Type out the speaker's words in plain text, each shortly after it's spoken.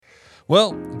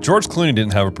Well, George Clooney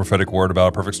didn't have a prophetic word about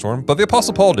a perfect storm, but the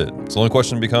Apostle Paul did. So the only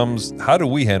question becomes, how do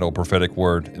we handle a prophetic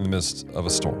word in the midst of a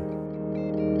storm?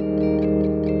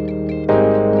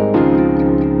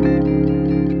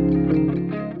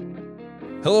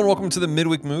 Hello and welcome to the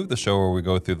Midweek Move, the show where we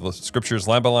go through the scriptures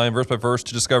line by line, verse by verse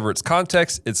to discover its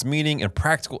context, its meaning, and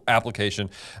practical application.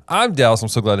 I'm Dallas. I'm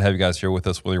so glad to have you guys here with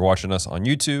us, whether you're watching us on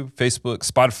YouTube, Facebook,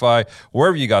 Spotify,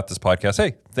 wherever you got this podcast.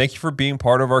 Hey, thank you for being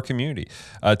part of our community.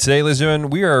 Today, ladies and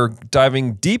gentlemen, we are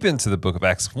diving deep into the book of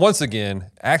Acts. Once again,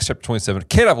 Acts chapter 27.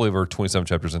 Cannot believe we're 27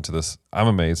 chapters into this. I'm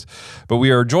amazed. But we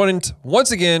are joined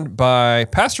once again by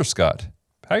Pastor Scott.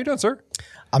 How are you doing, sir?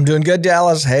 I'm doing good,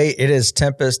 Dallas. Hey, it is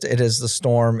tempest. It is the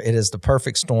storm. It is the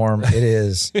perfect storm. It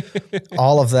is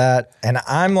all of that. And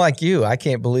I'm like you. I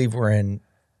can't believe we're in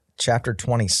chapter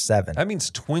 27. That means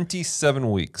 27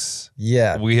 weeks.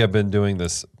 Yeah. We have been doing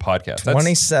this podcast.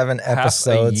 27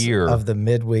 episodes of the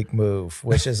Midweek Move,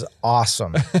 which is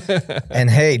awesome. And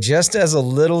hey, just as a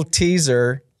little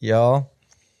teaser, y'all,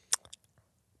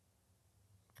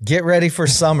 get ready for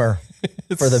summer.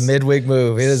 For the Midweek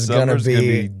Move. It is going to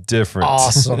be different.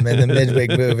 Awesome in the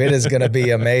Midweek Move. It is going to be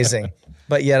amazing.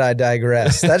 But yet I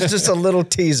digress. That's just a little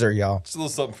teaser, y'all. Just a little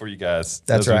something for you guys.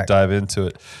 That's right. We dive into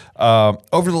it.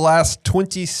 Over the last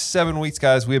 27 weeks,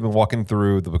 guys, we have been walking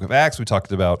through the book of Acts. We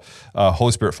talked about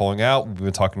Holy Spirit falling out. We've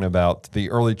been talking about the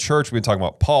early church. We've been talking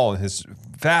about Paul and his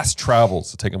vast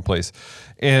travels taking place.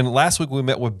 And last week we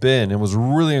met with Ben and it was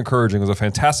really encouraging. It was a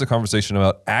fantastic conversation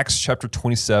about Acts chapter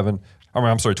 26,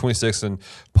 and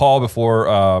Paul before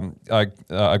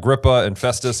Agrippa and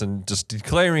Festus, and just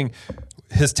declaring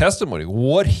his testimony,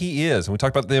 what he is. And we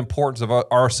talked about the importance of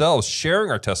ourselves sharing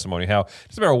our testimony, how it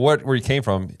doesn't matter where you came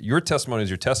from, your testimony is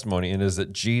your testimony, and it is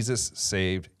that Jesus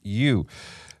saved you.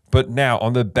 But now,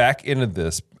 on the back end of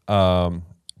this, Paul's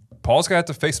going to have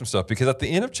to face some stuff, because at the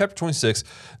end of chapter 26,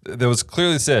 there was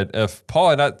clearly said, if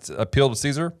Paul had not appealed to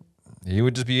Caesar, he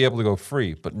would just be able to go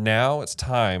free. But now it's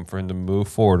time for him to move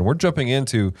forward. And we're jumping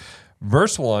into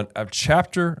verse 1 of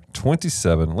chapter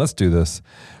 27. Let's do this.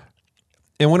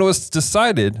 And when it was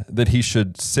decided that he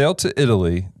should sail to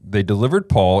Italy, they delivered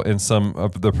Paul and some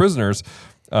of the prisoners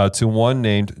to one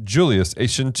named Julius, a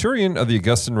centurion of the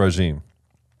Augustan regime.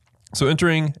 So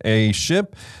entering a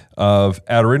ship of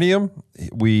Adrenium,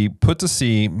 we put to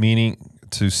sea, meaning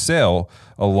to sail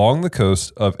along the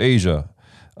coast of Asia.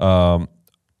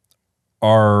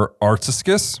 Our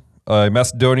Artiscus, a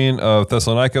Macedonian of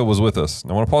Thessalonica, was with us.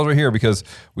 And I want to pause right here because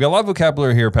we got a lot of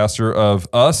vocabulary here, Pastor, of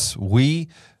us, we.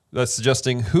 That's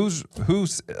suggesting who's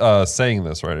saying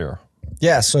this right here.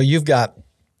 Yeah, so you've got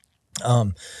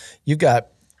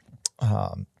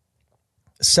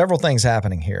several things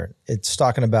happening here. It's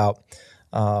talking about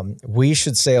we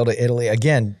should sail to Italy.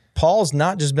 Again, Paul's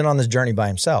not just been on this journey by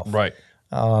himself. Right.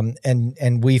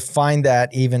 And we find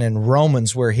that even in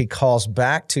Romans, where he calls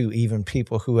back to even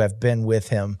people who have been with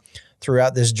him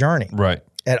throughout this journey. Right.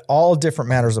 At all different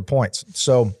matters of points.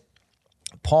 So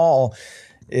Paul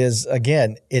is,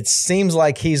 again, it seems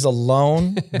like he's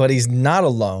alone, but he's not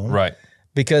alone. Right.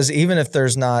 Because even if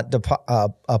there's not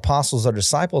apostles or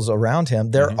disciples around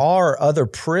him, there are other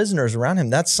prisoners around him.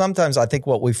 That's sometimes, I think,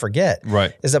 what we forget.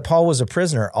 Right. Is that Paul was a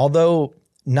prisoner. Although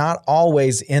not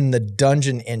always in the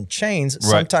dungeon in chains. Right.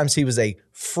 Sometimes he was a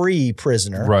free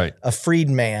prisoner, right. A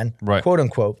freed man, right. quote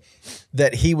unquote,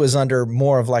 that he was under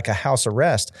more of like a house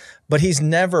arrest. But he's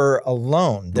never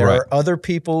alone. There are other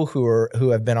people who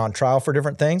have been on trial for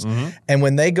different things. And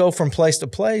when they go from place to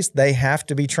place, they have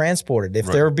to be transported. If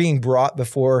they're being brought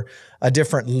before a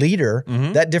different leader,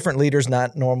 that different leader's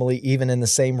not normally even in the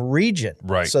same region.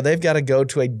 Right. So they've got to go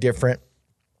to a different,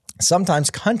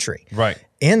 sometimes country. Right.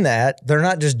 In that, they're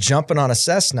not just jumping on a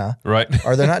Cessna, right?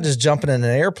 Or they're not just jumping in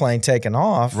an airplane taking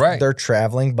off. Right. They're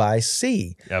traveling by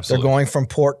sea. Absolutely. They're going from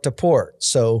port to port.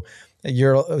 So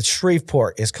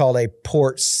Shreveport is called a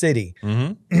port city.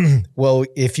 Well,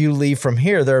 if you leave from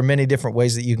here, there are many different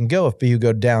ways that you can go. If you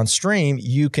go downstream,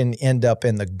 you can end up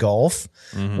in the Gulf,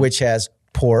 which has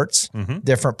ports,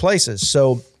 different places.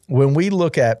 So when we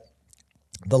look at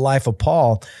the life of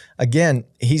Paul, again,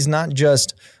 he's not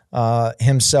just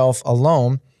himself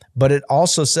alone, but it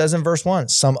also says in verse 1,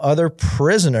 some other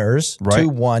prisoners to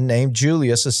one named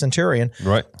Julius, a centurion,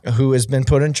 who has been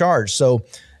put in charge. So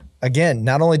again,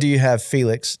 not only do you have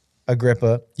Felix,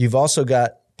 Agrippa, you've also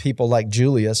got people like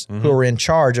Julius who are in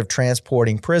charge of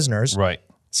transporting prisoners,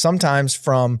 sometimes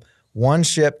from one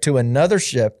ship to another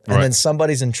ship, and then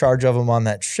somebody's in charge of them on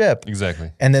that ship.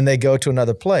 Exactly. And then they go to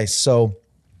another place. So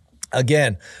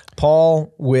again,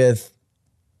 Paul with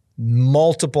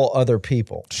multiple other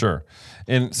people. Sure.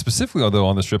 And specifically, although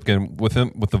on this trip, again, with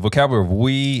the vocabulary of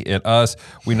we and us,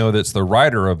 we know that it's the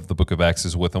writer of the book of Acts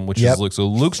is with him, which is Luke. So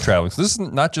Luke's traveling. So this is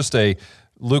not just a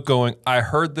Luke going, I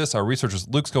heard this, our researchers.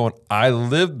 Luke's going, I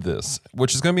lived this,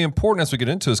 which is going to be important as we get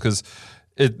into this because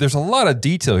there's a lot of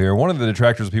detail here. One of the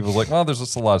detractors of people is like, oh, there's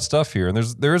just a lot of stuff here. And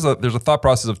there's a thought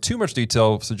process of too much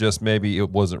detail suggests maybe it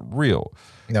wasn't real.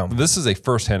 No. This is a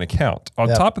firsthand account. On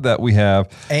top of that, we have...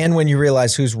 And when you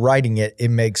realize who's writing it, it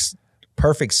makes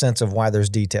perfect sense of why there's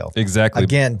detail. Exactly.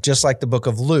 Again, just like the book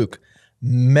of Luke,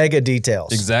 mega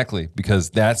details. Exactly, because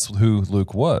that's who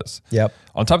Luke was. Yep.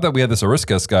 On top of that, we had this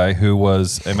Aristarchus guy who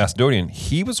was a Macedonian.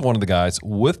 He was one of the guys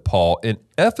with Paul in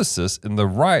Ephesus in the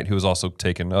riot who was also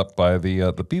taken up by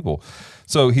the people.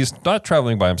 So he's not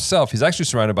traveling by himself. He's actually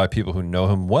surrounded by people who know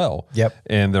him well. Yep.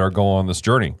 And that are going on this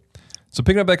journey. So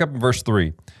picking it back up in verse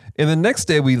 3. And the next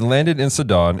day we landed in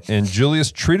Sidon, and Julius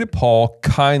treated Paul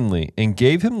kindly and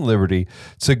gave him liberty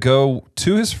to go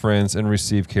to his friends and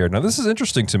receive care. Now, this is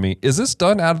interesting to me. Is this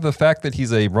done out of the fact that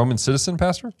he's a Roman citizen,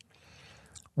 Pastor?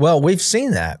 Well, we've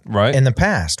seen that Right. in the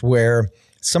past where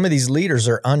some of these leaders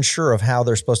are unsure of how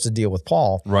they're supposed to deal with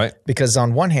Paul. Right. Because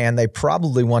on one hand, they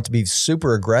probably want to be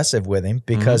super aggressive with him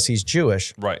because he's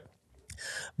Jewish. Right.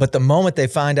 But the moment they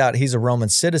find out he's a Roman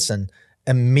citizen,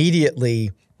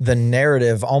 immediately the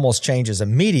narrative almost changes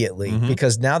immediately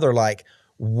because now they're like,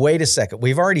 wait a second.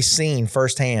 We've already seen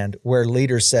firsthand where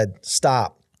leaders said,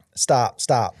 stop.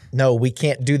 No, we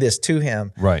can't do this to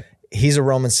him. Right. He's a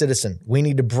Roman citizen. We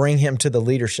need to bring him to the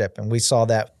leadership. And we saw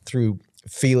that through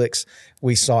Felix.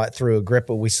 We saw it through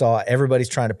Agrippa. We saw everybody's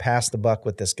trying to pass the buck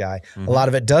with this guy. A lot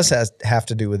of it does have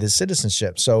to do with his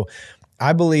citizenship. So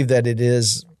I believe that it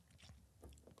is...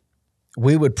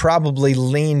 We would probably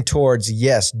lean towards,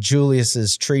 yes, Julius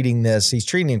is treating this. He's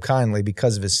treating him kindly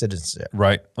because of his citizenship.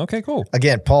 Right. Okay, cool.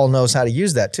 Again, Paul knows how to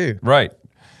use that too. Right.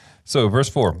 So verse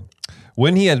 4.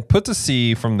 When he had put to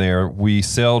sea from there, we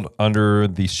sailed under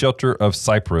the shelter of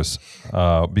Cyprus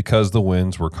because the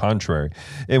winds were contrary.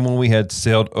 And when we had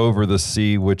sailed over the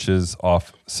sea, which is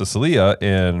off Sicilia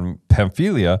and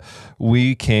Pamphylia,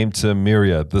 we came to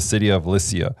Myria, the city of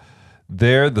Lycia.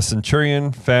 There, the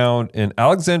centurion found an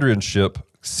Alexandrian ship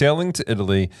sailing to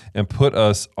Italy and put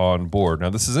us on board. Now,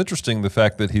 this is interesting, the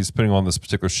fact that he's putting on this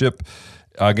particular ship.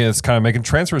 Again, it's kind of making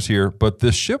transfers here, but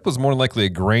this ship was more than likely a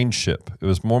grain ship. It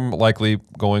was more likely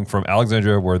going from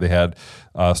Alexandria, where they had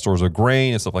stores of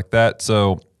grain and stuff like that.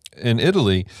 So in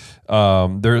Italy,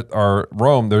 Rome, there's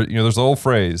the old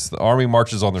phrase, the army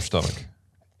marches on their stomach.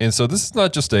 And so this is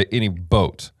not just any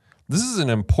boat. This is an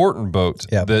important boat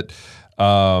that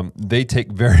they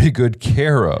take very good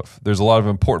care of. There's a lot of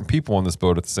important people on this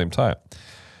boat at the same time.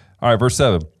 All right, verse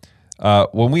 7.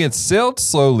 When we had sailed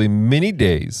slowly many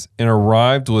days and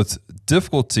arrived with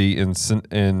difficulty in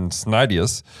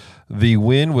Cnidus, the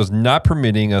wind was not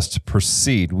permitting us to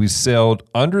proceed. We sailed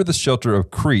under the shelter of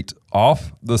Crete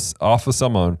off of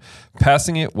Salmon.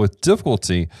 Passing it with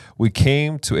difficulty, we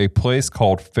came to a place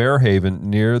called Fair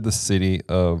Haven near the city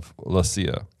of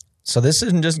Lasea. So this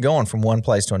isn't just going from one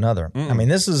place to another. I mean,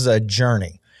 this is a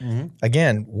journey.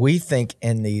 Again, we think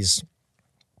in these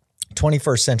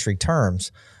 21st century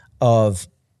terms of,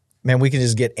 man, we can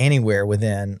just get anywhere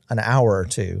within an hour or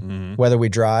two, whether we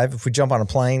drive. If we jump on a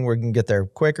plane, we can get there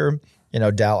quicker.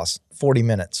 Dallas, 40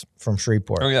 minutes from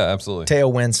Shreveport. Oh, yeah, absolutely.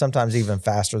 Tailwind, sometimes even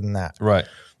faster than that. Right.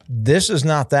 This is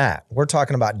not that. We're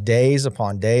talking about days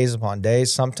upon days upon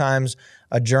days. Sometimes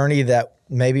a journey that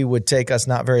maybe would take us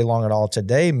not very long at all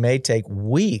today may take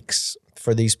weeks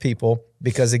for these people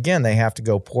because, again, they have to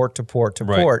go port to port to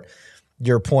port.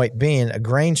 Your point being a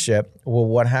grain ship. Well,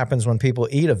 what happens when people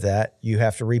eat of that? You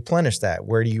have to replenish that.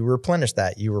 Where do you replenish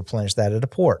that? You replenish that at a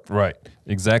port. Right.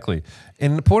 Exactly.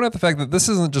 And to point out the fact that this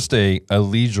isn't just a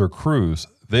leisure cruise.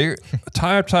 Time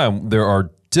after time, there are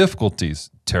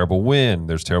difficulties, terrible wind.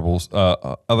 There's terrible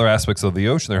other aspects of the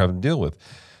ocean they're having to deal with.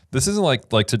 This isn't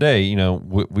like today,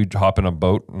 we hop in a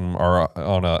boat or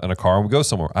in a car and we go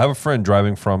somewhere. I have a friend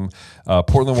driving from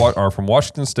from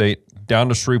Washington State down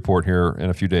to Shreveport here in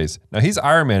a few days. Now, he's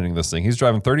Ironmanning this thing. He's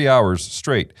driving 30 hours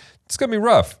straight. It's going to be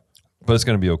rough, but it's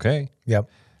going to be okay. Yep.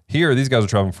 Here, these guys are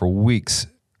traveling for weeks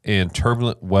in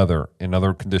turbulent weather and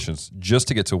other conditions just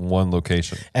to get to one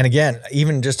location. And again,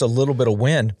 even just a little bit of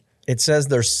wind, it says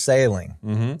they're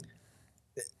sailing,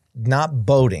 not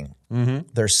boating.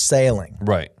 They're sailing.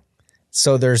 Right.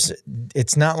 So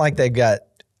it's not like they've got,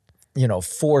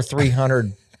 4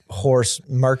 300 horse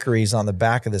Mercuries on the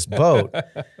back of this boat.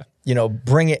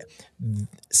 Bring it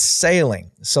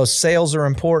sailing. So sails are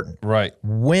important. Right.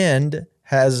 Wind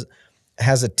has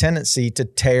a tendency to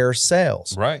tear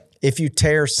sails. Right. If you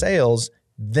tear sails,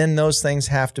 then those things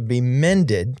have to be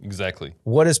mended. Exactly.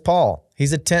 What is Paul?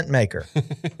 He's a tent maker.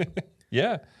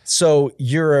 Yeah. So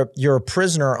you're a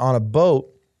prisoner on a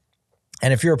boat,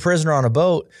 and if you're a prisoner on a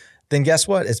boat, then guess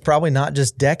what? It's probably not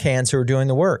just deckhands who are doing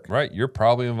the work. Right. You're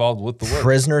probably involved with the work.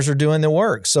 Prisoners are doing the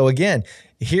work. So again,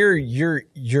 here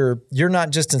you're not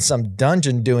just in some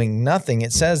dungeon doing nothing.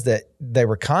 It says that they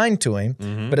were kind to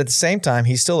him, but at the same time,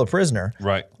 he's still a prisoner.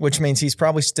 Right. Which means he's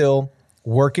probably still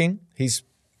working. He's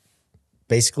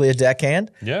basically a deckhand.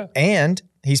 Yeah. And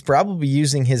he's probably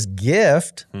using his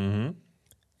gift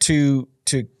to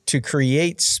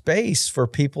create space for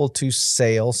people to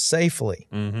sail safely.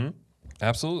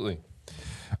 Absolutely.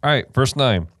 All right, verse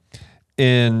 9.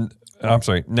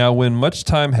 Now when much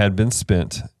time had been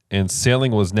spent and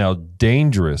sailing was now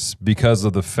dangerous because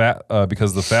the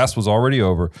fast was already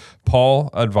over, Paul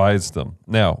advised them.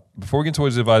 Now, before we get into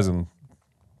what he's advising,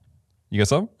 you got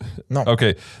something? No.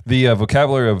 Okay. The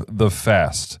vocabulary of the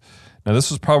fast. Now, this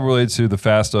was probably related to the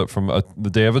fast up from the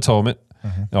Day of Atonement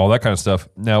and all that kind of stuff.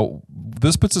 Now,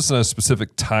 this puts us in a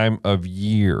specific time of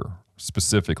year,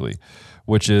 specifically,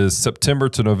 which is September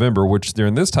to November, which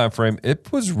during this time frame,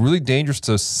 it was really dangerous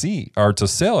to sail at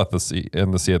the sea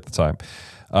at the time.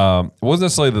 It wasn't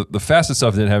necessarily the fast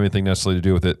itself didn't have anything necessarily to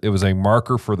do with it. It was a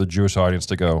marker for the Jewish audience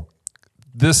to go,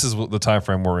 this is the time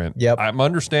frame we're in. Yep. I'm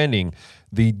understanding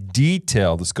the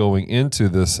detail that's going into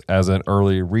this as an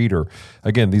early reader.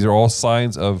 Again, these are all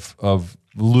signs of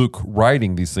Luke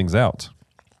writing these things out.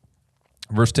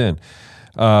 Verse 10.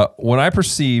 When I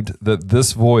perceived that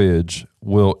this voyage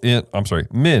will end,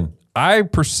 I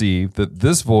perceive that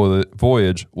this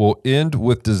voyage will end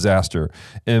with disaster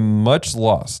and much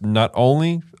loss, not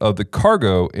only of the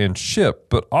cargo and ship,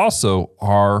 but also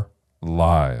our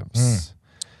lives.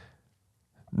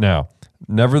 Now,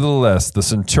 nevertheless, the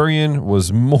centurion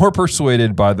was more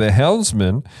persuaded by the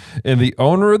helmsman and the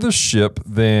owner of the ship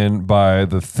than by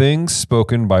the things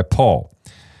spoken by Paul.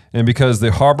 And because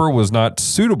the harbor was not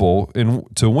suitable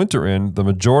to winter in, the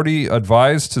majority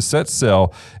advised to set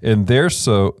sail, and there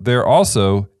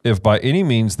also, if by any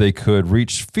means they could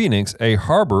reach Phoenix, a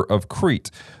harbor of Crete,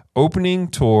 opening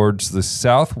towards the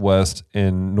southwest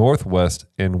and northwest,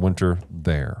 and winter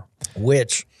there.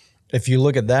 Which, if you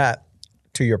look at that,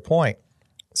 to your point,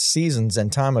 seasons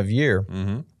and time of year,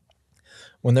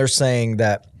 when they're saying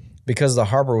that because the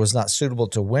harbor was not suitable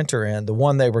to winter in, the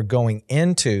one they were going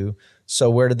into, so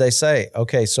where did they say?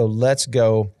 Okay, so let's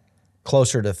go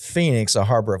closer to Phoenix, a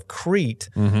harbor of Crete,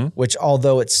 which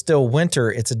although it's still winter,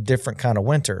 it's a different kind of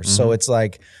winter. So it's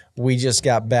like we just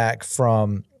got back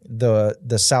from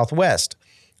the southwest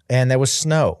and there was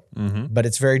snow, but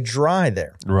it's very dry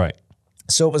there. Right.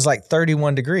 So it was like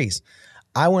 31 degrees.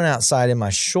 I went outside in my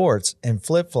shorts and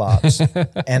flip-flops,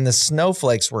 and the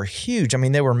snowflakes were huge. I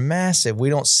mean, they were massive. We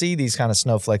don't see these kind of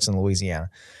snowflakes in Louisiana.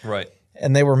 Right.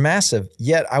 And they were massive,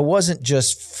 yet I wasn't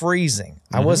just freezing.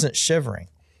 I wasn't shivering.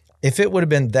 If it would have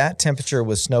been that temperature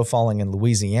with snow falling in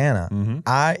Louisiana,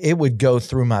 it would go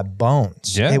through my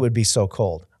bones. Yeah. It would be so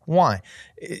cold. Why?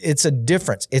 It's a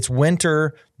difference. It's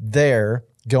winter there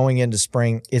going into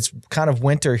spring. It's kind of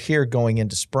winter here going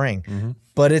into spring.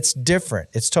 But it's different.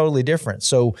 It's totally different.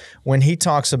 So when he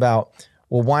talks about,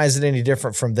 well, why is it any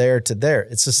different from there to there?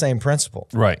 It's the same principle.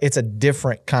 Right. It's a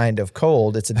different kind of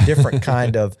cold. It's a different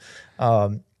kind of,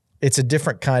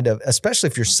 especially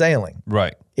if you're sailing.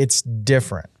 Right. It's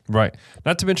different. Right.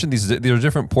 Not to mention these are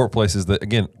different port places that,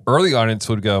 again, early audience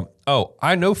would go, oh,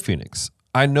 I know Phoenix.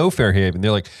 I know Fairhaven.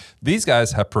 They're like, these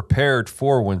guys have prepared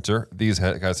for winter. These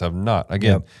guys have not.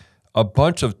 Again, a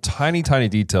bunch of tiny, tiny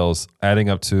details adding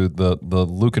up to the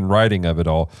Lucan writing of it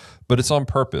all, but it's on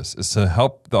purpose. It's to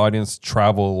help the audience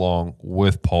travel along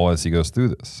with Paul as he goes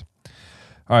through this.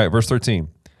 All right, verse 13.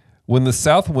 When the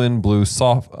south wind blew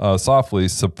softly,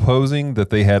 supposing that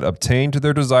they had obtained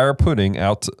their desired pudding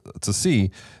out to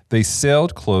sea, they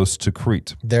sailed close to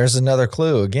Crete. There's another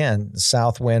clue. Again,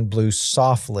 south wind blew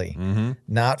softly,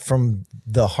 not from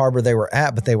the harbor they were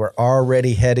at, but they were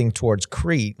already heading towards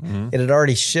Crete. It had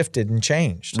already shifted and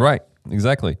changed. Right,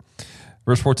 exactly.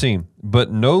 Verse 14, but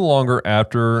no longer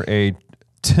after a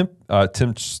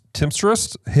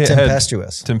tempestuous,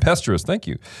 thank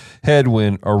you,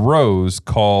 headwind arose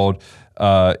called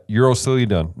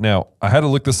Euroclydon. Now, I had to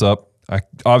look this up.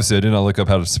 Obviously, I did not look up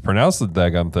how to pronounce the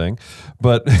daggum thing,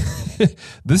 but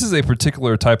this is a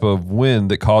particular type of wind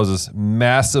that causes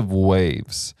massive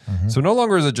waves. So no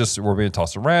longer is it just we're being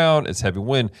tossed around, it's heavy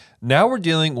wind. Now we're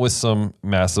dealing with some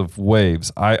massive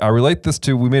waves. I relate this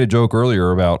to, we made a joke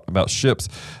earlier about ships,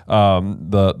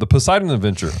 the Poseidon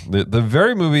Adventure, the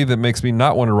very movie that makes me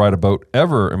not want to ride a boat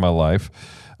ever in my life.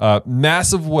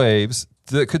 Massive waves,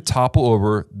 that could topple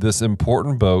over this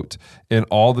important boat and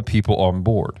all the people on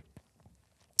board.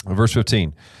 Verse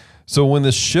 15. So when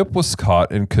the ship was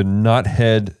caught and could not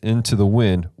head into the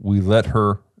wind, we let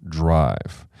her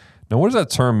drive. Now, what does that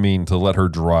term mean, to let her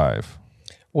drive?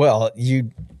 Well,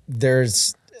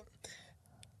 it's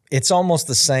almost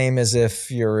the same as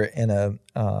if you're in a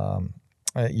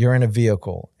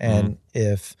vehicle, and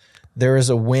if there is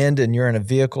a wind and you're in a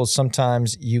vehicle,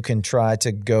 sometimes you can try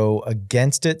to go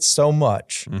against it so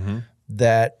much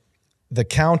that the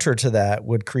counter to that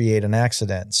would create an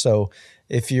accident. So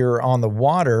if you're on the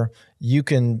water, you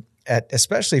can,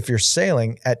 especially if you're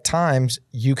sailing, at times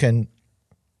you can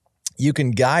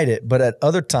guide it, but at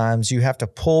other times you have to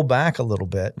pull back a little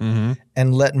bit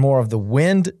and let more of the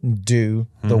wind do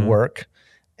the work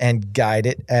and guide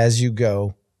it as you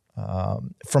go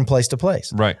from place to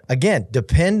place. Right. Again,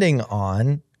 depending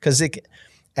on, because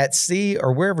at sea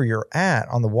or wherever you're at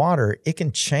on the water, it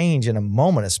can change in a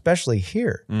moment, especially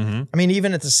here. I mean,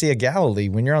 even at the Sea of Galilee,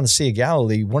 when you're on the Sea of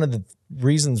Galilee, one of the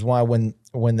reasons why when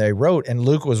they wrote, and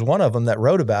Luke was one of them that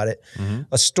wrote about it,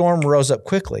 a storm rose up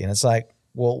quickly. And it's like,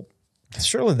 well,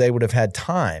 surely they would have had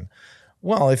time.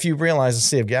 Well, if you realize the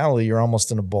Sea of Galilee, you're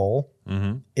almost in a bowl.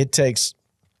 It takes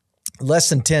less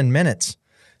than 10 minutes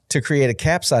to create a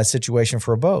capsized situation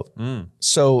for a boat.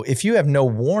 So if you have no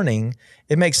warning,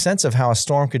 it makes sense of how a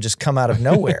storm could just come out of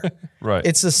nowhere. Right.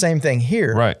 It's the same thing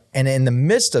here. Right. And in the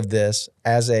midst of this,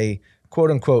 as a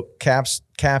quote unquote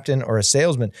captain or a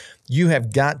salesman, you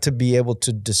have got to be able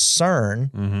to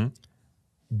discern,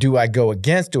 do I go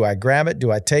against, do I grab it,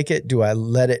 do I take it, do I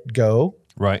let it go?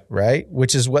 Right. Right.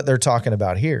 Which is what they're talking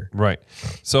about here. Right.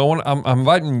 So I'm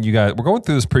inviting you guys, we're going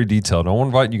through this pretty detailed. I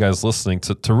want to invite you guys listening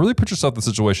to really put yourself in the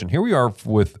situation. Here we are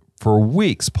for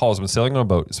weeks, Paul's been sailing on a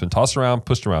boat. It's been tossed around,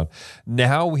 pushed around.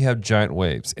 Now we have giant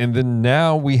waves. And then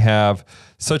now we have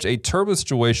such a turbulent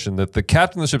situation that the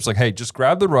captain of the ship's like, hey, just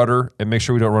grab the rudder and make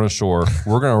sure we don't run ashore.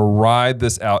 We're going to ride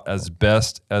this out as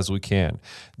best as we can.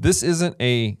 This isn't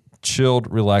a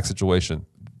chilled, relaxed situation.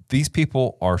 These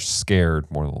people are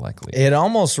scared, more than likely. It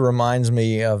almost reminds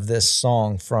me of this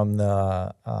song from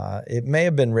it may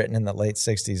have been written in the late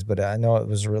 60s, but I know it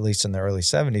was released in the early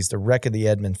 70s, The Wreck of the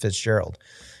Edmund Fitzgerald,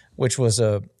 which was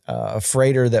a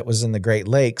freighter that was in the Great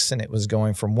Lakes, and it was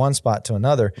going from one spot to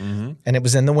another, and it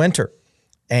was in the winter.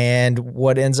 And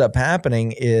what ends up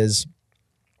happening is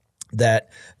that,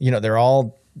 they're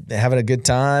all having a good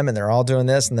time and they're all doing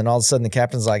this, and then all of a sudden the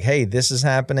captain's like, hey, this is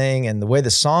happening. And the way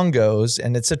the song goes,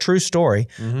 and it's a true story,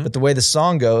 but the way the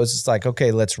song goes, it's like,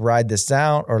 okay, let's ride this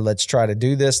out, or let's try to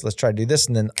do this,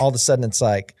 and then all of a sudden it's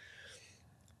like,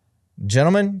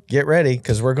 gentlemen, get ready,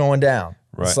 because we're going down.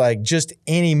 Right. It's like just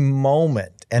any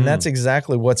moment. And that's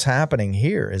exactly what's happening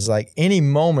here, is like any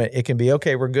moment it can be,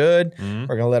 okay, we're good, we're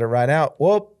going to let it ride out.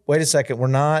 Whoop, wait a second, we're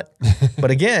not.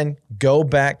 But again, go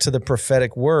back to the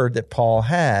prophetic word that Paul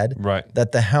had,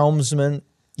 that the helmsman,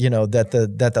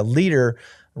 that the leader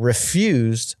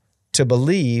refused to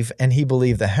believe, and he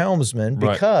believed the helmsman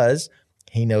because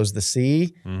he knows the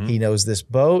sea, he knows this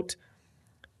boat,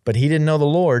 but he didn't know the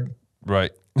Lord.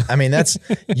 Right. I mean,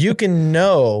 you can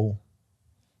know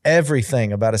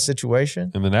everything about a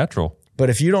situation in the natural,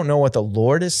 but if you don't know what the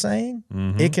Lord is saying,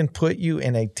 it can put you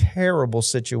in a terrible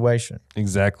situation.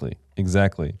 Exactly.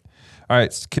 All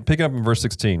right, picking up in verse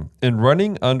 16. In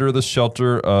running under the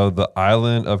shelter of the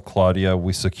island of Claudia,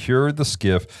 we secured the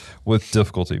skiff with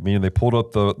difficulty, meaning they pulled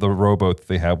up the rowboat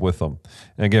they have with them.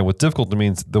 And again, with difficulty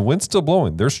means the wind's still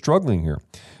blowing. They're struggling here.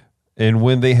 And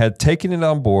when they had taken it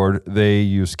on board, they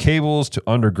used cables to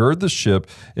undergird the ship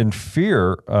in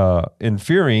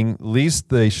fearing lest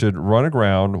they should run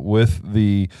aground with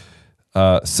the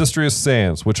Sistrius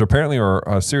sands, which apparently are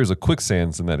a series of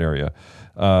quicksands in that area.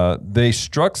 They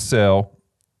struck sail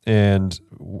and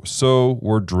so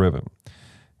were driven.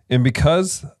 And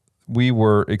because we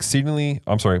were exceedingly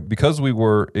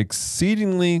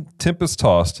tempest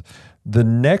tossed, the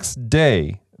next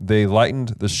day they lightened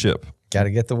the ship. Got to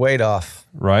get the weight off.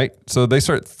 Right? So they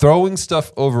start throwing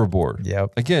stuff overboard.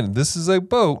 Yep. Again, this is a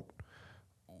boat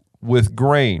with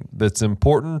grain that's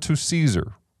important to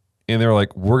Caesar. And they're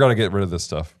like, we're going to get rid of this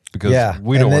stuff because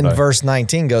we don't want to. And then verse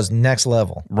 19 goes next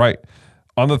level. Right.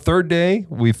 On the third day,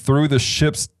 we threw the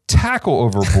ship's tackle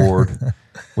overboard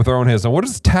with our own hands. Now, what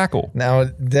is tackle? Now,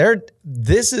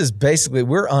 this is basically,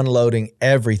 we're unloading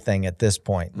everything at this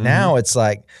point. Now it's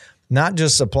like, not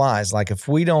just supplies. Like if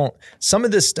we don't, some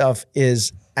of this stuff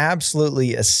is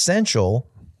absolutely essential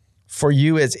for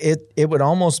you. It would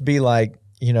almost be like,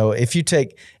 if you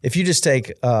just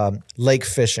take lake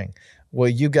fishing, well,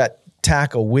 you've got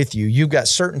tackle with you. You've got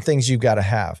certain things you've got to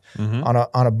have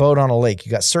on a boat on a lake.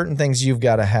 You got certain things you've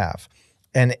got to have.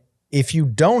 And if you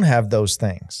don't have those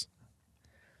things,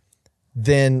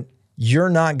 then you're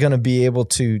not going to be able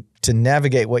to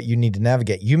navigate what you need to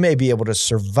navigate. You may be able to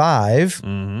survive,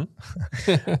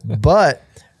 but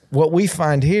what we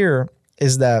find here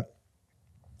is that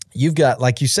you've got,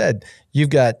 like you said, you've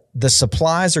got the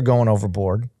supplies are going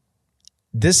overboard.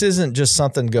 This isn't just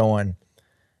something going,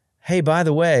 hey, by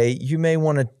the way, you may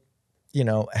want to,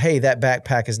 hey, that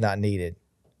backpack is not needed.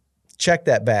 Check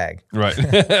that bag. Right.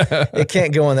 It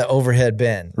can't go in the overhead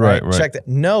bin. Right. Check that.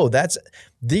 No,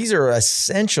 these are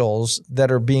essentials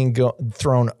that are being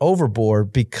thrown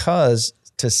overboard because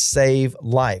to save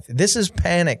life. This is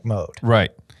panic mode. Right.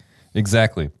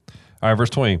 Exactly. All right, verse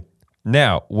 20.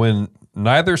 Now, when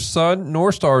neither sun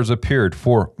nor stars appeared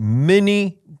for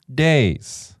many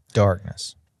days.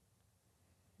 Darkness.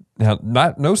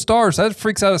 Now, no stars, that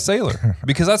freaks out a sailor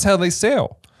because that's how they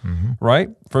sail. Right?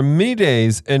 For many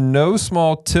days, and no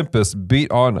small tempest beat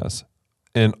on us,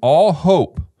 and all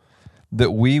hope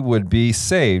that we would be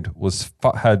saved was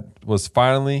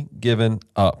finally given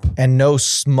up. And no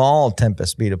small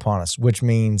tempest beat upon us, which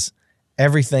means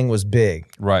everything was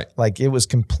big. Right. Like it was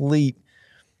complete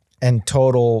and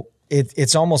total.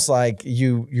 It's almost like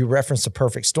you referenced a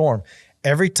perfect storm.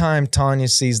 Every time Tanya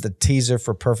sees the teaser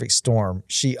for Perfect Storm,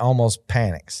 she almost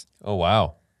panics. Oh,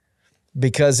 wow.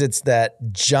 Because it's that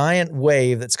giant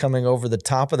wave that's coming over the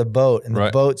top of the boat, and the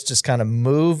boat's just kind of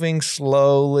moving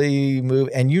slowly,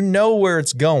 and you know where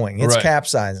it's going. It's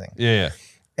capsizing. Yeah.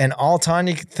 And all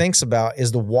Tanya thinks about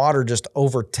is the water just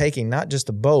overtaking, not just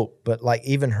the boat, but like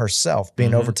even herself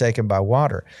being overtaken by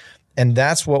water. And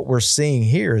that's what we're seeing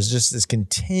here is just this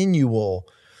continual.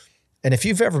 And if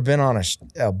you've ever been on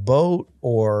a boat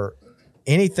or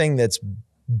anything that's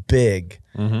big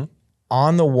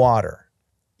on the water,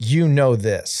 you know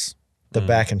this, the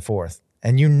back and forth,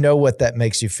 and you know what that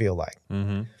makes you feel like.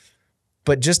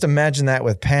 But just imagine that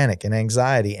with panic and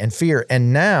anxiety and fear.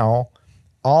 And now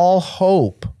all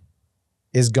hope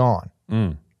is gone.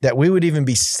 That we would even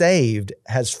be saved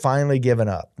has finally given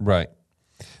up. Right.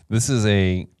 This is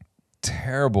a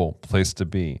terrible place to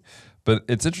be. But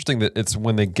it's interesting that it's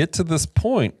when they get to this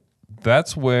point,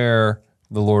 that's where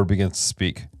the Lord begins to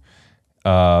speak.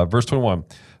 Verse 21.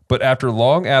 But after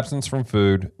long absence from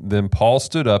food, then Paul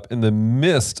stood up in the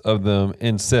midst of them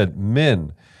and said,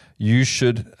 Men, you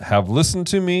should have listened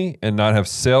to me and not have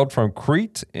sailed from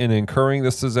Crete in incurring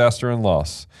this disaster and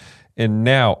loss. And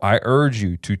now I urge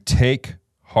you to take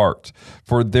heart,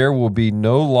 for there will be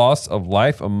no loss of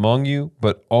life among you,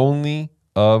 but only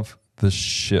of the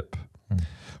ship.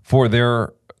 For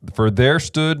there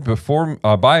stood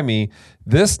by me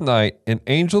this night an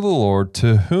angel of the Lord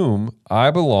to whom I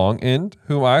belong and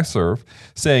whom I serve,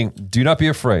 saying, Do not be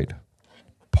afraid,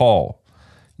 Paul.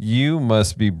 You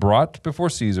must be brought before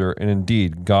Caesar, and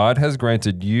indeed God has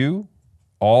granted you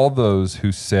all those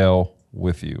who sail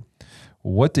with you.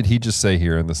 What did he just say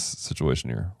here in this situation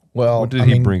here? Well, what did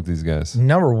he bring these guys?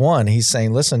 Number one, he's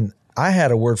saying, listen, I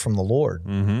had a word from the Lord.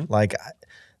 Like,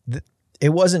 it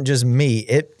wasn't just me.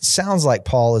 It sounds like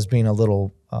Paul is being a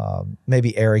little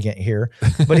maybe arrogant here,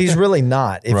 but he's really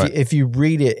not. If you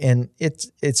read it in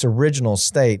its original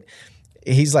state,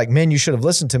 he's like, man, you should have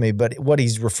listened to me. But what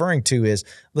he's referring to is,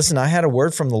 listen, I had a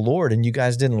word from the Lord and you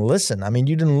guys didn't listen. I mean,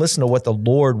 you didn't listen to what the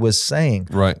Lord was saying.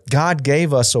 Right. God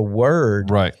gave us a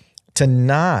word to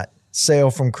not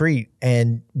sail from Crete,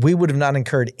 and we would have not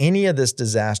incurred any of this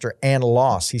disaster and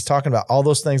loss. He's talking about all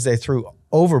those things they threw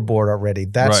overboard already.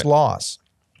 That's loss.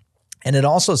 And it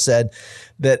also said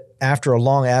that after a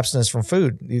long abstinence from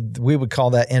food, we would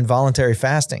call that involuntary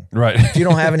fasting. Right. If you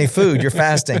don't have any food, you're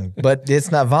fasting, but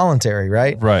it's not voluntary,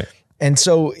 right? Right. And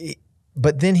so,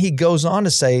 but then he goes on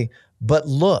to say, but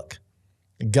look,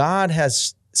 God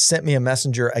has sent me a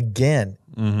messenger again.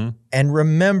 And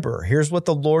remember, here's what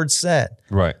the Lord said.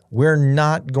 Right. We're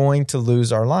not going to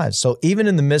lose our lives. So even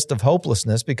in the midst of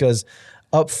hopelessness, because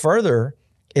up further,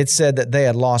 it said that they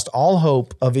had lost all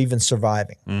hope of even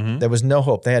surviving. There was no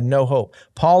hope. They had no hope.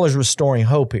 Paul is restoring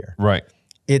hope here. Right.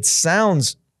 It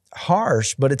sounds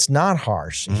harsh, but it's not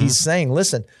harsh. He's saying,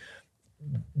 listen,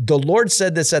 the Lord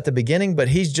said this at the beginning, but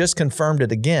he's just confirmed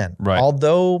it again. Right.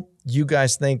 Although you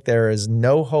guys think there is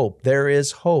no hope, there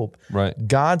is hope. Right.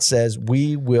 God says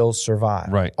we will survive.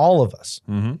 Right. All of us.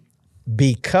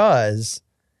 Because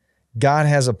God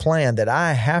has a plan that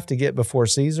I have to get before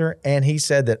Caesar, and he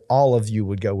said that all of you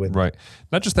would go with me. Right.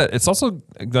 Not just that, it's also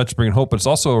not just bringing hope, but it's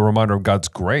also a reminder of God's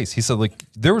grace. He said, like,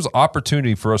 there was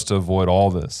opportunity for us to avoid all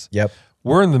this. Yep.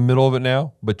 We're in the middle of it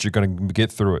now, but you're going to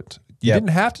get through it. You didn't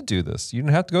have to do this. You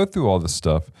didn't have to go through all this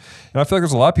stuff. And I feel like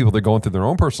there's a lot of people that are going through their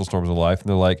own personal storms of life, and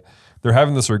they're like, they're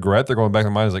having this regret. They're going back in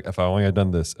their mind. It's like, if I only had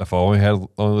done this, if I only had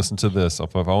only listened to this,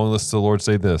 if I only listened to the Lord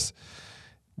say this.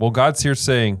 Well, God's here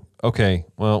saying, okay,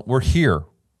 well, we're here.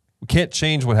 We can't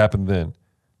change what happened then,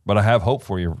 but I have hope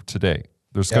for you today.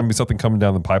 There's going to be something coming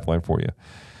down the pipeline for you.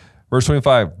 Verse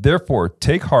 25, therefore,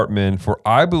 take heart, men, for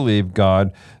I believe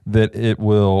God that it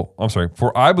will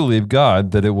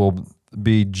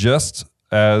be just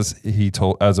as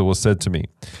as it was said to me.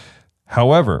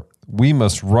 However, we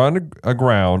must run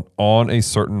aground on a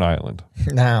certain island.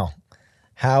 Now,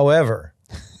 however,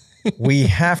 we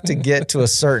have to get to a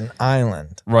certain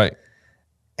island. Right.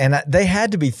 And they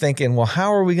had to be thinking, well,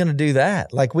 how are we going to do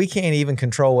that? Like, we can't even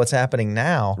control what's happening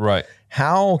now. Right.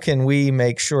 How can we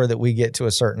make sure that we get to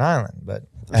a certain island? But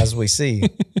as we see,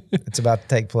 it's about to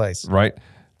take place. Right.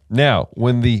 Now,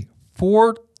 when the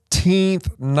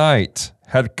 14th night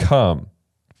had come,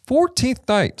 14th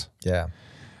night. Yeah.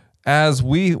 As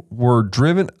we were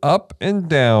driven up and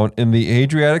down in the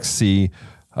Adriatic Sea,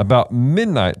 about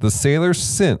midnight, the sailors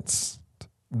sensed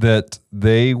that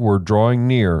they were drawing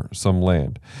near some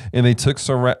land. And they took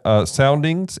some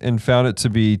soundings and found it to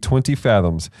be 20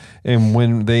 fathoms. And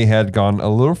when they had gone a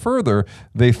little further,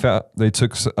 they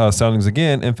took soundings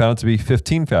again and found it to be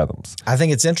 15 fathoms. I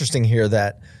think it's interesting here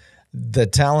that the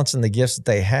talents and the gifts that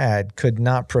they had could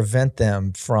not prevent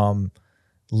them from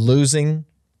losing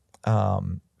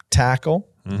tackle,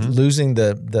 losing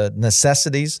the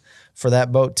necessities for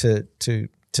that boat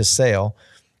to sail,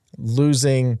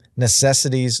 losing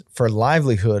necessities for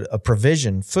livelihood, a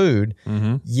provision, food.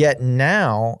 Yet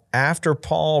now, after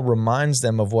Paul reminds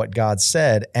them of what God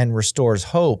said and restores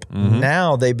hope,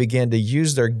 now they begin to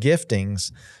use their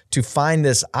giftings to find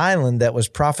this island that was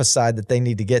prophesied that they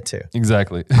need to get to.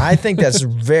 Exactly. I think that's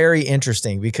very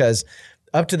interesting because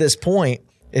up to this point,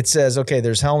 it says, okay,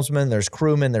 there's helmsmen, there's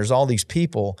crewmen, there's all these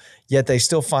people, yet they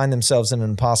still find themselves in an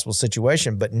impossible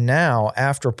situation. But now,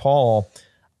 after Paul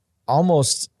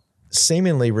almost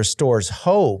seemingly restores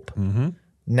hope,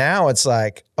 now it's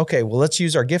like, okay, well, let's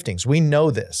use our giftings. We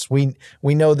know this. We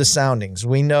know the soundings.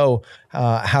 We know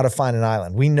how to find an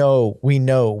island. We know.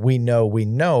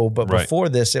 But before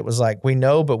this, it was like, we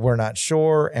know, but we're not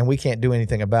sure, and we can't do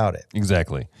anything about it.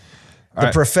 Exactly.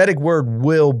 The prophetic word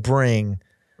will bring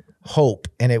hope,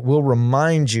 and it will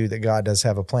remind you that God does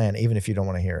have a plan, even if you don't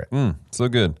want to hear it. So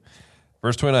good.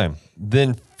 Verse 29,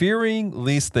 then fearing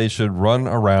lest they should run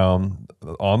around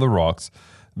on the rocks,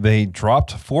 they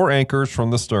dropped 4 anchors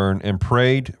from the stern and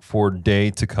prayed for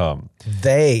day to come.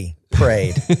 They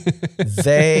prayed.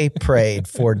 They prayed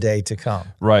for day to come.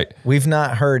 Right. We've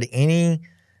not heard any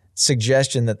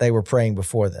suggestion that they were praying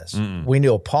before this. We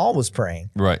knew Paul was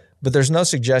praying. Right. But there's no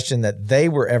suggestion that they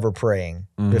were ever praying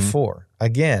before.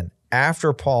 Again,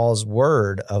 after Paul's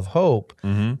word of hope,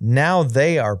 now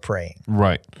they are praying.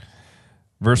 Right.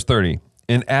 Verse 30.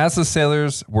 And as the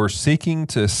sailors were seeking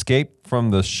to escape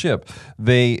from the ship,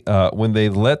 when they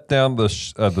let down the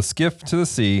skiff to the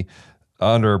sea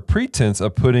under pretense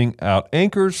of putting out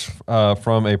anchors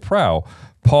from a prow,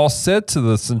 Paul said to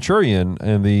the centurion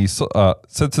and the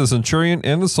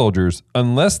soldiers,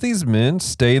 "Unless these men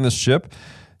stay in the ship,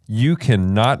 you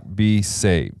cannot be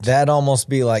saved." That'd almost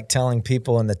be like telling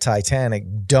people in the Titanic,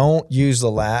 don't use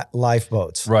the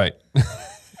lifeboats. Right.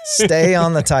 Stay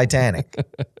on the Titanic.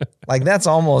 Like, that's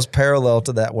almost parallel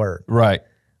to that word. Right.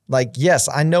 Like, yes,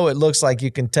 I know it looks like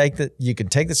you can take the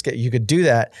skip, you could do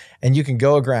that and you can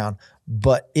go aground.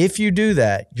 But if you do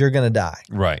that, you're going to die.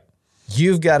 Right.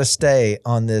 You've got to stay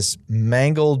on this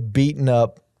mangled, beaten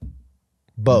up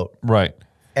boat. Right.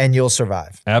 And you'll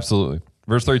survive. Absolutely.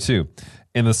 Verse 32.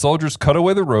 And the soldiers cut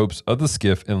away the ropes of the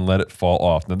skiff and let it fall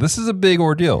off. Now, this is a big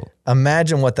ordeal.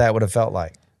 Imagine what that would have felt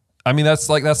like. I mean, that's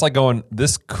like going,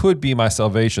 this could be my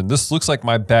salvation. This looks like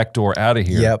my back door out of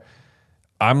here. Yep.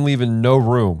 I'm leaving no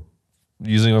room,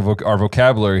 using our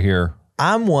vocabulary here.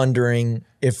 I'm wondering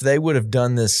if they would have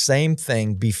done this same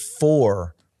thing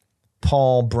before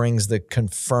Paul brings the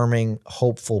confirming,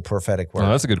 hopeful prophetic word. Oh,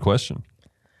 that's a good question.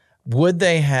 Would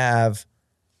they have?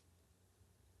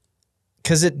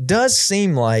 Because it does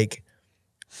seem like,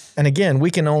 and again,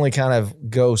 we can only kind of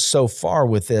go so far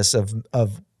with this of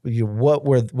what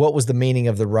was the meaning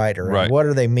of the writer, right? And what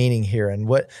are they meaning here, and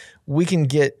what we can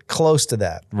get close to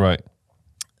that, right?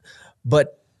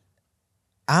 But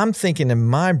I'm thinking in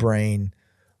my brain,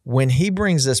 when he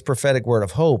brings this prophetic word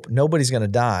of hope, nobody's going to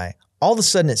die. All of a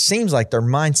sudden, it seems like their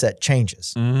mindset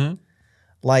changes.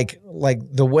 Like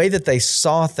the way that they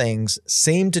saw things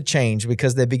seemed to change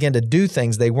because they began to do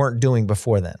things they weren't doing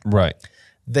before then. Right.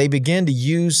 They began to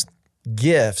use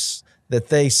gifts that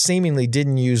they seemingly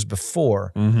didn't use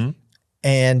before.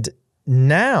 And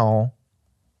now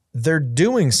they're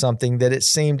doing something that it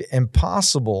seemed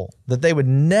impossible that they would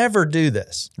never do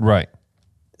this. Right.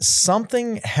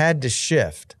 Something had to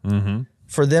shift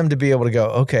for them to be able to go,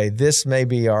 okay, this may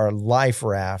be our life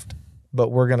raft, but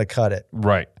we're going to cut it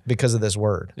Right. because of this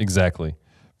word. Exactly.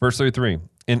 Verse 33.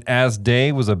 And as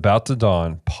day was about to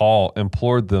dawn, Paul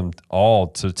implored them all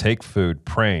to take food,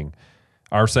 praying,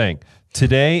 or saying,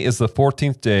 today is the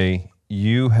 14th day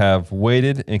you have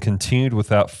waited and continued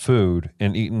without food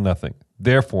and eaten nothing.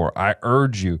 Therefore, I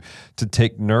urge you to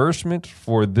take nourishment,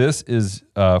 for this is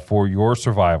for your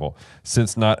survival,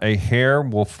 since not a hair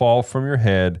will fall from your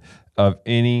head of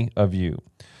any of you.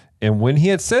 And when he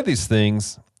had said these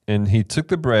things, and he took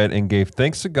the bread and gave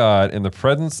thanks to God in the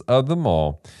presence of them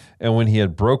all, and when he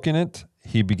had broken it,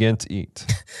 he began to eat.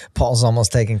 Paul's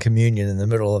almost taking communion in the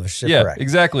middle of a shipwreck. Yeah,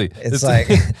 exactly. It's like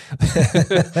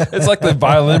it's like the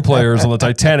violin players on the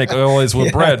Titanic always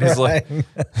with bread. He's like,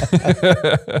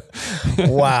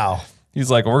 wow. He's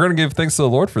like, we're going to give thanks to the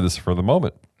Lord for this for the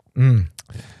moment.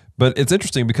 But it's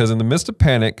interesting because in the midst of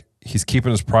panic, he's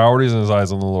keeping his priorities and his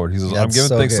eyes on the Lord. He says, I'm giving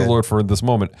thanks to the Lord for this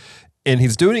moment. And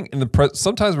he's doing it in the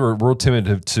sometimes we're real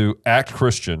timid to act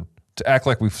Christian, to act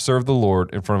like we've served the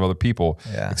Lord in front of other people,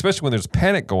 especially when there's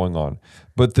panic going on.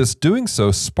 But this doing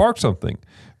so sparked something.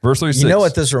 Verse 36. You know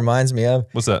what this reminds me of?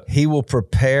 What's that? He will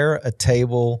prepare a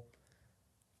table.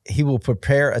 He will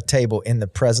prepare a table in the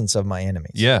presence of my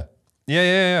enemies. Yeah.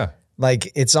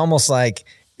 Like, it's almost like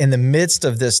in the midst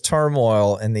of this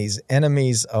turmoil and these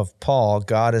enemies of Paul,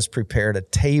 God has prepared a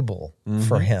table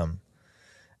for him.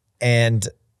 And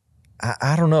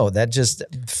I don't know, that just,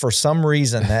 for some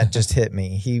reason, that just hit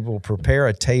me. He will prepare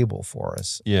a table for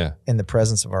us in the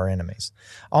presence of our enemies,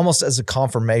 almost as a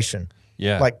confirmation.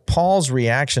 Yeah. Like Paul's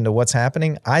reaction to what's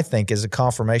happening, I think, is a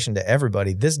confirmation to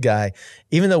everybody. This guy,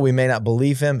 even though we may not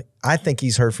believe him, I think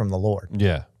he's heard from the Lord.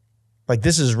 Yeah. Like,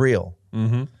 this is real.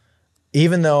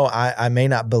 Even though I may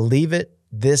not believe it,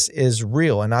 this is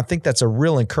real. And I think that's a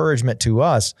real encouragement to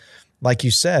us. Like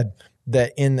you said,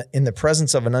 that in the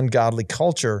presence of an ungodly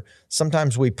culture,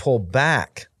 sometimes we pull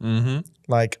back.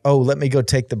 Like, oh, let me go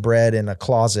take the bread in a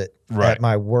closet at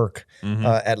my work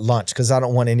at lunch, because I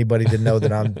don't want anybody to know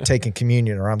that I'm taking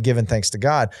communion or I'm giving thanks to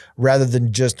God, rather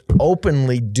than just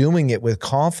openly doing it with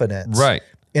confidence. Right.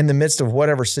 In the midst of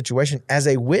whatever situation, as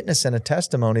a witness and a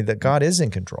testimony that God is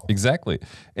in control. Exactly.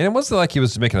 And it wasn't like he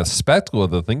was making a spectacle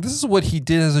of the thing. This is what he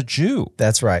did as a Jew.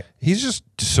 That's right. He's just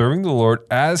serving the Lord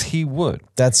as he would.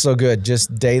 That's so good.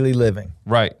 Just daily living.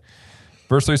 Right.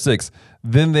 Verse 36,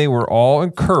 then they were all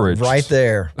encouraged. Right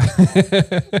there.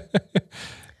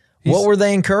 What were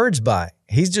they encouraged by?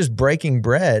 He's just breaking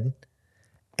bread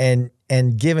and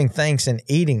giving thanks and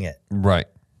eating it. Right.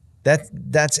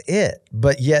 That's it.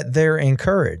 But yet they're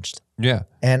encouraged. Yeah.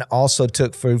 And also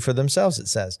took food for themselves, it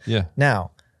says. Yeah.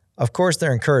 Now, of course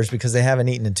they're encouraged because they haven't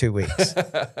eaten in 2 weeks.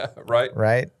 Right.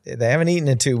 Right? They haven't eaten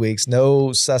in 2 weeks.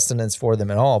 No sustenance for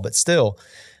them at all. But still,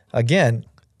 again,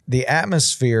 the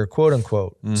atmosphere, quote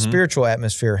unquote, spiritual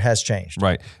atmosphere has changed.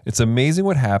 Right. It's amazing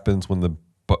what happens when the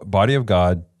body of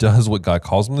God does what God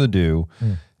calls them to do.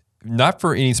 Not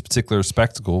for any particular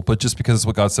spectacle, but just because it's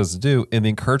what God says to do, and the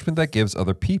encouragement that gives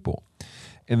other people.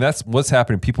 And that's what's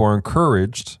happening. People are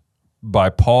encouraged by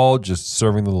Paul just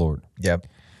serving the Lord. Yep.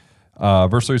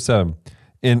 Verse 37.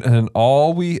 In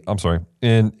all we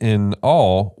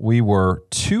were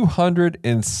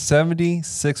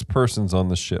 276 persons on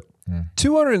the ship.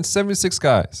 276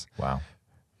 guys. Wow.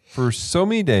 For so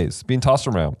many days being tossed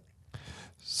around.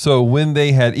 So when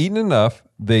they had eaten enough,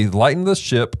 they lightened the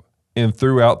ship and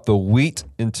threw out the wheat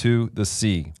into the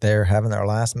sea. They're having their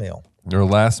last meal. Their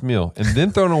last meal. And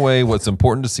then thrown away what's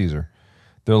important to Caesar.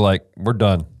 They're like, we're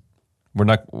done. We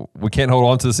can't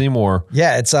hold on to this anymore.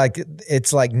 Yeah,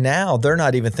 it's like now they're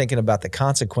not even thinking about the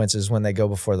consequences when they go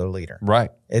before their leader.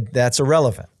 Right. That's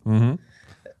irrelevant.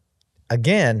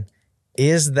 Again,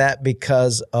 is that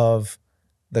because of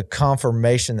the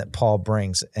confirmation that Paul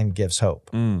brings and gives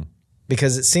hope?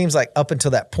 Because it seems like up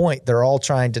until that point, they're all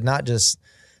trying to not just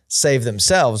save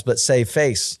themselves, but save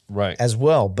face as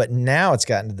well. But now it's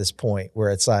gotten to this point where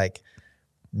it's like,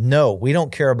 no, we don't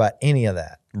care about any of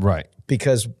that. Right.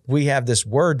 Because we have this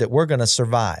word that we're going to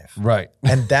survive. Right.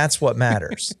 And that's what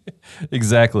matters.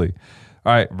 Exactly.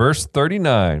 All right. Verse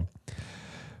 39.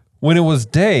 When it was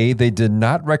day, they did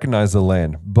not recognize the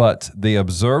land, but they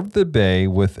observed the bay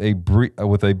with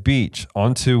a beach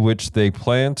onto which they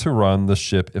planned to run the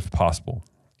ship if possible.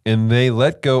 And they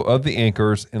let go of the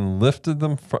anchors and left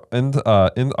them in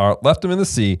the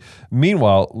sea.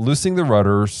 Meanwhile, loosing the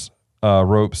rudders,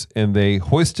 ropes, and they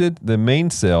hoisted the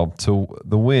mainsail to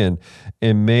the wind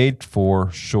and made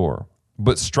for shore.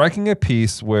 But striking a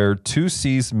peace where two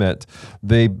seas met,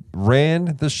 they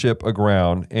ran the ship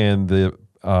aground, and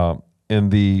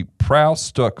the prow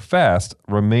stuck fast,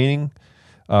 remained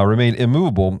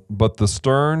immovable. But the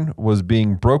stern was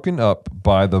being broken up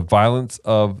by the violence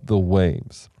of the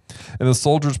waves. And the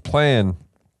soldiers' plan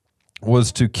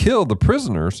was to kill the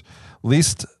prisoners,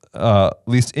 lest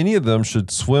any of them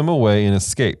should swim away and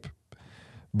escape.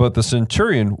 But the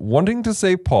centurion, wanting to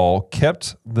save Paul,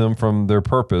 kept them from their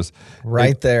purpose.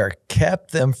 Right there,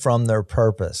 kept them from their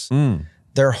purpose.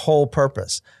 Their whole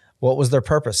purpose. What was their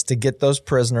purpose? To get those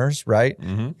prisoners, right?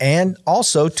 And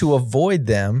also to avoid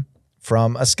them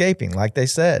from escaping, like they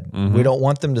said. We don't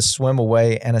want them to swim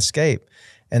away and escape.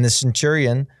 And the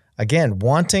centurion, again,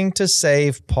 wanting to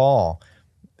save Paul.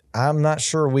 I'm not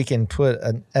sure we can put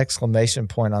an exclamation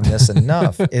point on this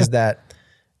enough, is that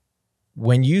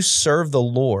when you serve the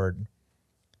Lord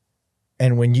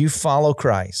and when you follow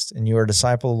Christ and you are a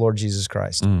disciple of the Lord Jesus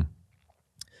Christ,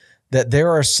 that there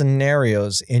are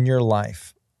scenarios in your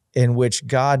life in which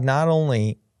God not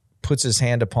only puts his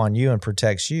hand upon you and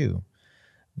protects you,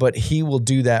 but he will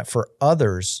do that for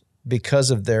others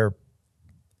because of their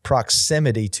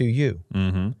proximity to you.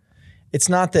 It's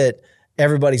not that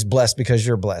everybody's blessed because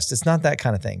you're blessed. It's not that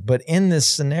kind of thing. But in this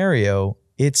scenario,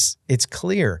 it's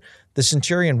clear. The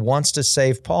centurion wants to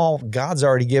save Paul. God's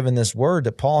already given this word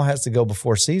that Paul has to go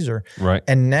before Caesar. Right.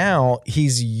 And now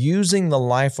he's using the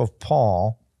life of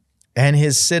Paul and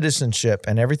his citizenship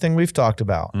and everything we've talked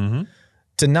about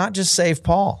to not just save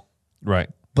Paul, Right.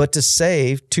 but to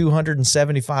save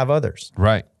 275 others.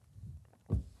 Right.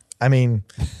 I mean,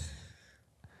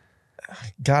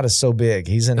 God is so big.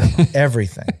 He's in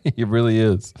everything. He really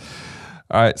is.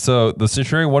 All right, so the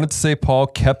centurion wanted to save Paul,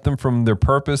 kept them from their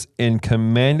purpose, and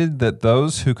commanded that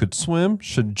those who could swim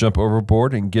should jump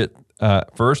overboard and get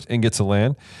first and get to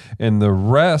land, and the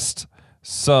rest,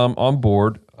 some on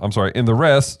boards and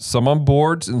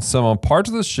some on parts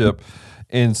of the ship,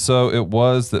 and so it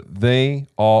was that they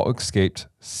all escaped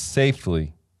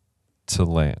safely to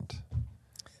land.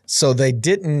 So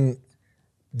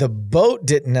the boat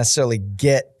didn't necessarily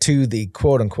get to the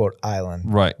quote-unquote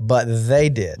island. Right. But they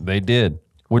did. They did.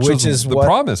 Which is the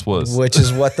promise was. Which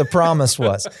is what the promise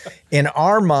was. In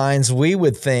our minds, we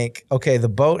would think, okay, the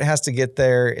boat has to get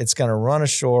there. It's going to run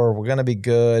ashore. We're going to be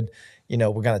good. We're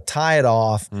going to tie it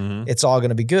off. It's all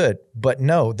going to be good. But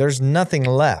no, there's nothing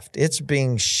left. It's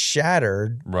being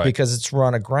shattered because it's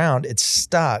run aground. It's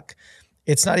stuck.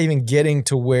 It's not even getting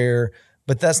to where,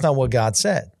 but that's not what God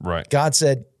said. Right. God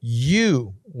said,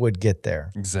 you would get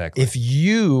there. Exactly. If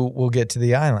you will get to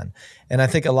the island. And I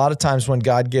think a lot of times when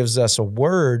God gives us a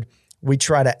word, we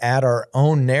try to add our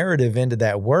own narrative into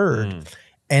that word.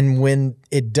 And when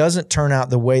it doesn't turn out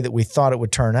the way that we thought it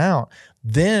would turn out,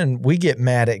 then we get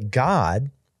mad at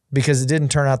God because it didn't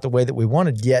turn out the way that we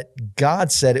wanted. Yet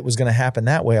God said it was going to happen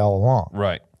that way all along.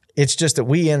 Right. It's just that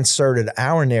we inserted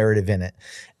our narrative in it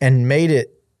and made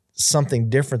it something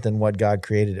different than what God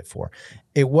created it for.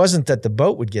 It wasn't that the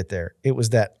boat would get there. It was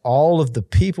that all of the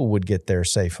people would get there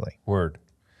safely. Word.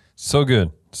 So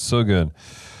good. So good.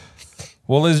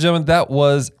 Well, ladies and gentlemen, that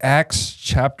was Acts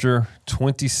chapter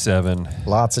 27.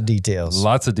 Lots of details.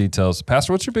 Lots of details.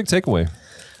 Pastor, what's your big takeaway?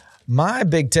 My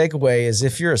big takeaway is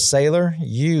if you're a sailor,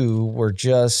 you were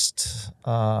just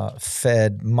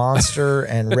fed Monster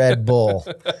and Red Bull.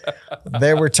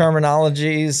 There were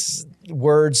terminologies,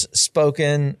 words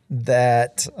spoken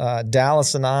that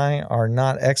Dallas and I are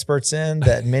not experts in,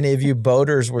 that many of you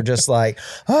boaters were just like,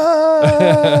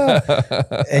 and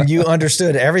you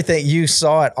understood everything. You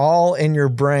saw it all in your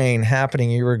brain happening.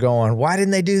 You were going, why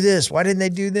didn't they do this? Why didn't they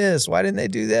do this? Why didn't they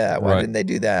do that? Why didn't they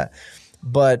do that?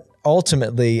 But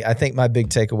ultimately, I think my big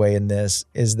takeaway in this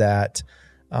is that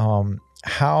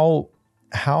how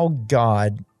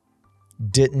God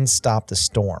didn't stop the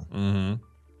storm.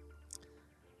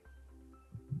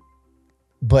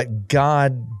 But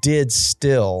God did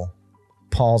still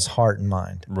Paul's heart and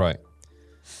mind. Right.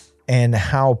 And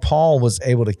how Paul was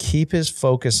able to keep his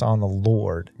focus on the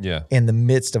Lord in the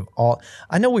midst of all.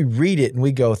 I know we read it and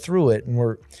we go through it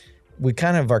and we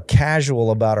kind of are casual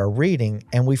about our reading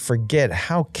and we forget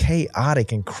how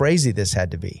chaotic and crazy this had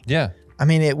to be. Yeah. I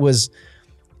mean, it was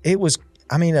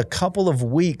a couple of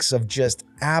weeks of just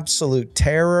absolute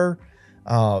terror,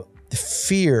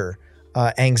 fear,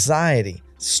 anxiety,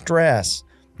 stress,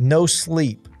 no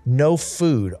sleep, no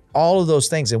food, all of those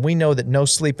things. And we know that no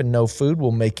sleep and no food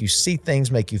will make you see things,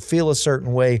 make you feel a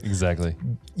certain way. Exactly.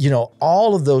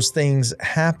 All of those things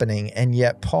happening. And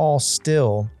yet Paul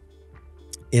still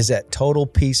is at total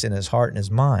peace in his heart and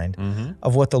his mind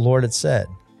of what the Lord had said.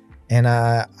 And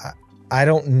I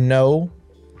don't know.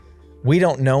 We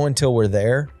don't know until we're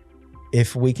there.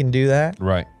 if we can do that.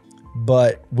 Right.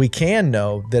 But we can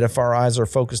know that if our eyes are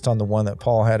focused on the one that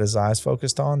Paul had his eyes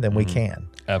focused on, then we can.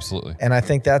 Absolutely. And I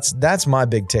think that's my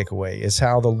big takeaway, is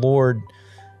how the Lord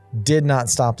did not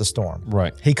stop the storm.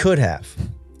 Right. He could have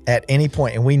at any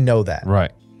point, and we know that.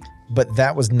 Right. But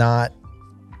that was not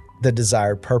the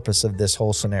desired purpose of this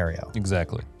whole scenario.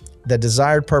 Exactly. The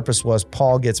desired purpose was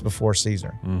Paul gets before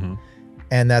Caesar,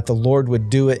 and that the Lord would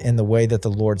do it in the way that the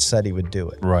Lord said he would do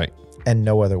it, Right. and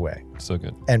no other way. So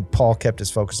good. And Paul kept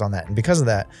his focus on that. And because of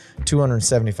that,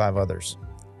 275 others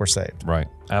were saved. Right.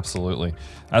 Absolutely.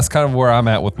 That's kind of where I'm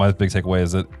at with my big takeaway,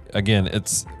 is that, again,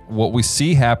 it's what we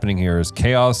see happening here is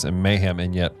chaos and mayhem,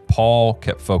 and yet Paul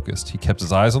kept focused. He kept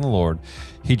his eyes on the Lord.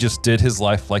 He just did his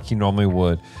life like he normally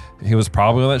would. He was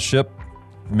probably on that ship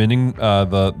mending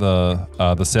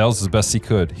the sails as best he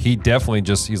could. He definitely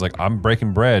he's like, I'm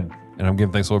breaking bread and I'm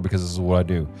giving thanks, Lord, because this is what I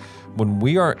do. When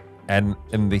we are in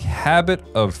the habit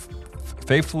of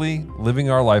faithfully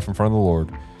living our life in front of the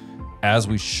Lord, as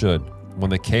we should, when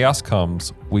the chaos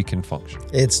comes, we can function.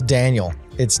 It's Daniel.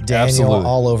 It's Daniel Absolutely.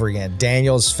 all over again.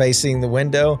 Daniel's facing the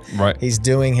window. Right. He's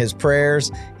doing his prayers.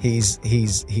 He's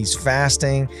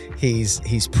fasting.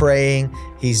 He's praying.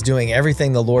 He's doing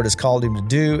everything the Lord has called him to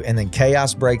do. And then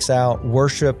chaos breaks out.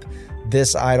 Worship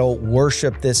this idol.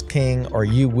 Worship this king, or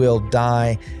you will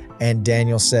die. And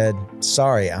Daniel said,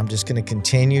 sorry, I'm just going to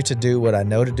continue to do what I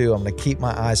know to do. I'm going to keep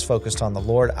my eyes focused on the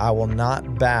Lord. I will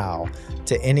not bow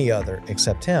to any other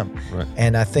except him. Right.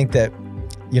 And I think that,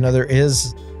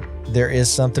 there is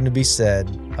something to be said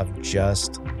of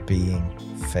just being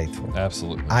faithful.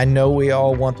 Absolutely. I know we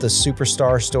all want the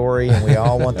superstar story, and we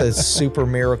all want the super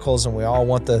miracles, and we all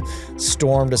want the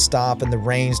storm to stop and the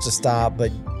rains to stop,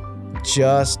 but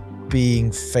just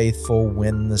being faithful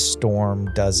when the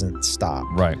storm doesn't stop.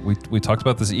 Right. We talked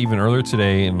about this even earlier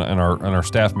today in our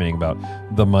staff meeting about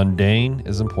the mundane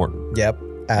is important. Yep,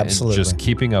 absolutely. And just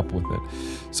keeping up with it.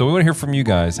 So we want to hear from you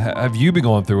guys. Have you been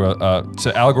going through to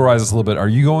allegorize this a little bit, are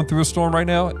you going through a storm right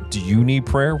now? Do you need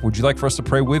prayer? Would you like for us to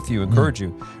pray with you, encourage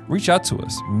you? Reach out to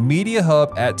us,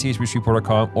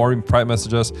 mediahub@thbsreport.com, or private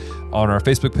message us on our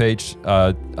Facebook page,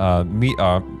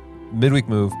 Midweek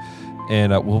Move,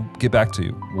 and we'll get back to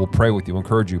you. We'll pray with you,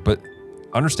 encourage you. But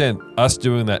understand, us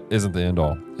doing that isn't the end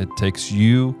all. It takes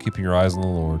you keeping your eyes on the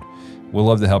Lord. We'll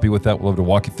love to help you with that. We'll love to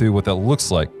walk you through what that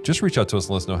looks like. Just reach out to us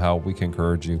and let us know how we can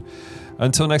encourage you.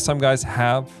 Until next time, guys,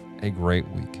 have a great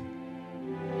week.